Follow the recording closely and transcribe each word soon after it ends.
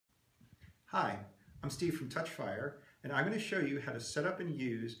Hi, I'm Steve from Touchfire, and I'm going to show you how to set up and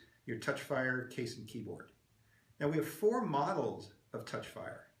use your Touchfire case and keyboard. Now we have four models of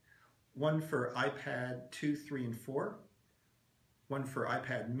Touchfire. One for iPad 2, 3, and 4, one for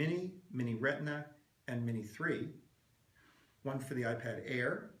iPad Mini, Mini Retina, and Mini 3, one for the iPad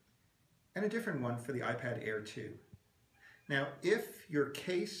Air, and a different one for the iPad Air 2. Now if your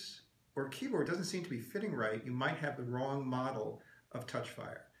case or keyboard doesn't seem to be fitting right, you might have the wrong model of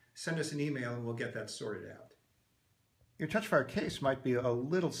Touchfire. Send us an email and we'll get that sorted out. Your Touchfire case might be a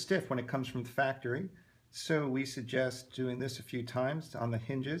little stiff when it comes from the factory, so we suggest doing this a few times on the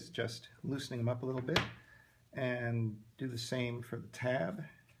hinges, just loosening them up a little bit, and do the same for the tab.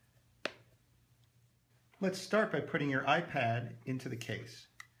 Let's start by putting your iPad into the case.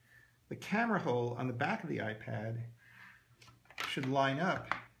 The camera hole on the back of the iPad should line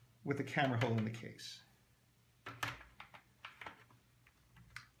up with the camera hole in the case.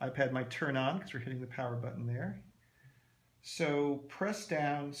 iPad might turn on because we're hitting the power button there. So press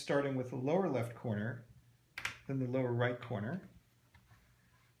down starting with the lower left corner, then the lower right corner,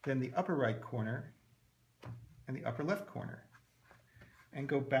 then the upper right corner, and the upper left corner. And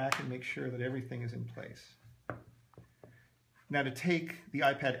go back and make sure that everything is in place. Now to take the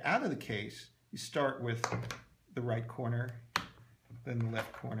iPad out of the case, you start with the right corner, then the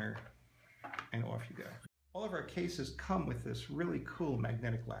left corner, and off you go. All of our cases come with this really cool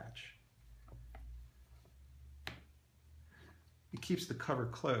magnetic latch. It keeps the cover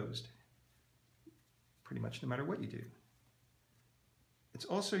closed pretty much no matter what you do. It's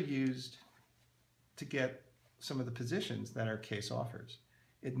also used to get some of the positions that our case offers.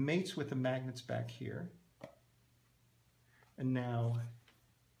 It mates with the magnets back here. And now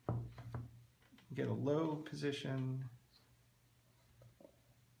get a low position,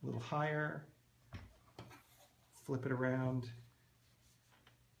 a little higher, flip it around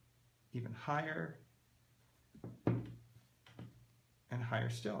even higher, and higher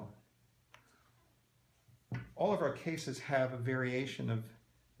still. All of our cases have a variation of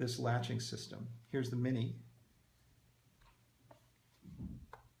this latching system. Here's the Mini.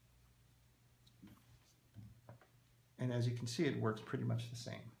 And as you can see, it works pretty much the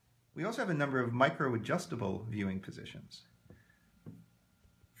same. We also have a number of micro-adjustable viewing positions.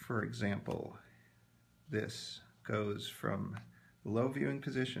 For example, this goes from the low viewing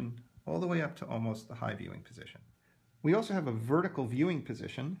position all the way up to almost the high viewing position. We also have a vertical viewing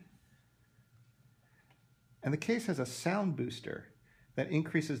position, and the case has a sound booster that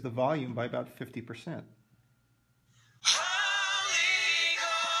increases the volume by about 50%.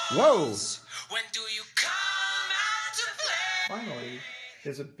 Whoa! When do you come out to play? Finally,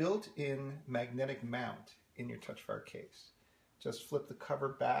 there's a built-in magnetic mount in your Touchfire case. Just flip the cover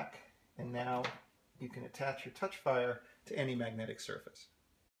back, and now you can attach your Touchfire to any magnetic surface.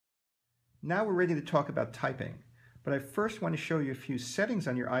 Now we're ready to talk about typing, but I first want to show you a few settings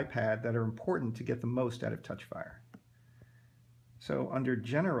on your iPad that are important to get the most out of Touchfire. So under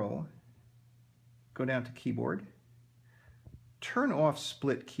General, go down to Keyboard. Turn off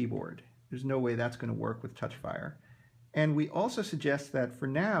Split Keyboard. There's no way that's going to work with Touchfire. And we also suggest that for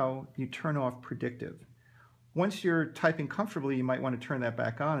now, you turn off Predictive. Once you're typing comfortably, you might want to turn that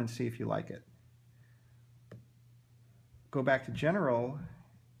back on and see if you like it. Go back to General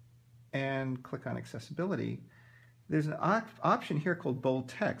and click on Accessibility. There's an option here called Bold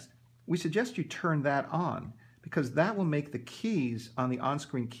Text. We suggest you turn that on because that will make the keys on the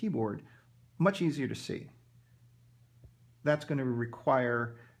on-screen keyboard much easier to see. That's going to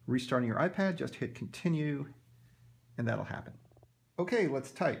require restarting your iPad. Just hit Continue and that'll happen. Okay,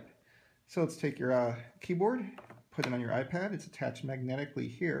 let's type. So let's take your keyboard, put it on your iPad. It's attached magnetically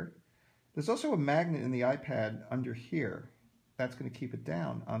here. There's also a magnet in the iPad under here. That's going to keep it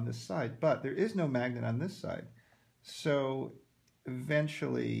down on this side, but there is no magnet on this side. So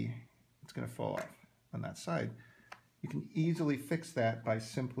eventually it's going to fall off on that side. You can easily fix that by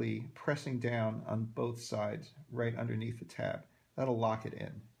simply pressing down on both sides right underneath the tab. That'll lock it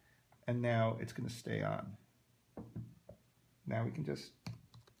in. And now it's going to stay on. Now we can just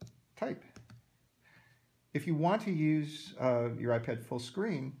type. If you want to use your iPad full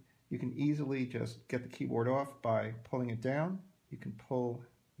screen, you can easily just get the keyboard off by pulling it down. You can pull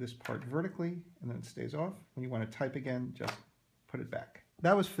this part vertically and then it stays off. When you want to type again, just put it back.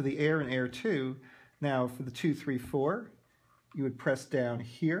 That was for the Air and Air 2. Now for the 2, 3, 4, you would press down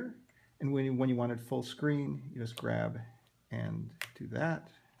here, and when you wanted full screen, you just grab and do that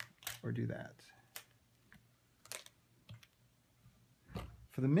or do that.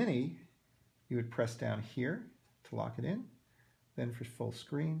 For the Mini, you would press down here to lock it in, then for full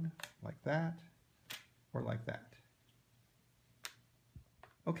screen, like that, or like that.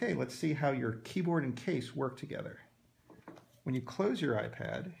 Okay, let's see how your keyboard and case work together. When you close your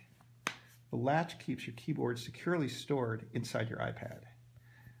iPad, the latch keeps your keyboard securely stored inside your iPad.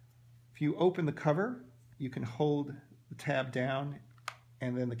 If you open the cover, you can hold the tab down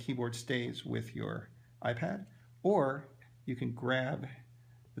and then the keyboard stays with your iPad, or you can grab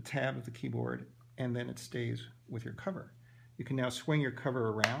the tab of the keyboard and then it stays with your cover. You can now swing your cover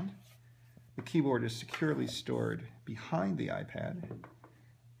around. The keyboard is securely stored behind the iPad,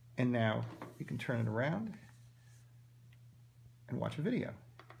 and now you can turn it around and watch a video.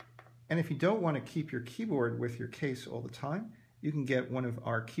 And if you don't want to keep your keyboard with your case all the time, you can get one of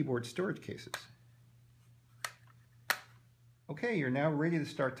our keyboard storage cases. Okay, you're now ready to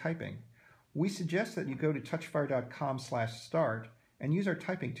start typing. We suggest that you go to touchfire.com/start and use our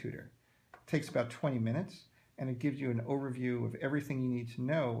typing tutor. It takes about 20 minutes and it gives you an overview of everything you need to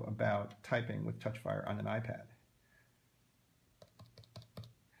know about typing with Touchfire on an iPad.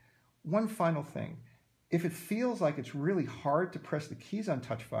 One final thing. If it feels like it's really hard to press the keys on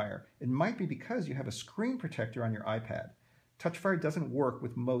Touchfire, it might be because you have a screen protector on your iPad. Touchfire doesn't work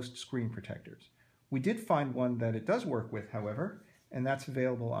with most screen protectors. We did find one that it does work with, however, and that's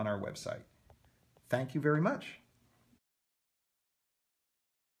available on our website. Thank you very much.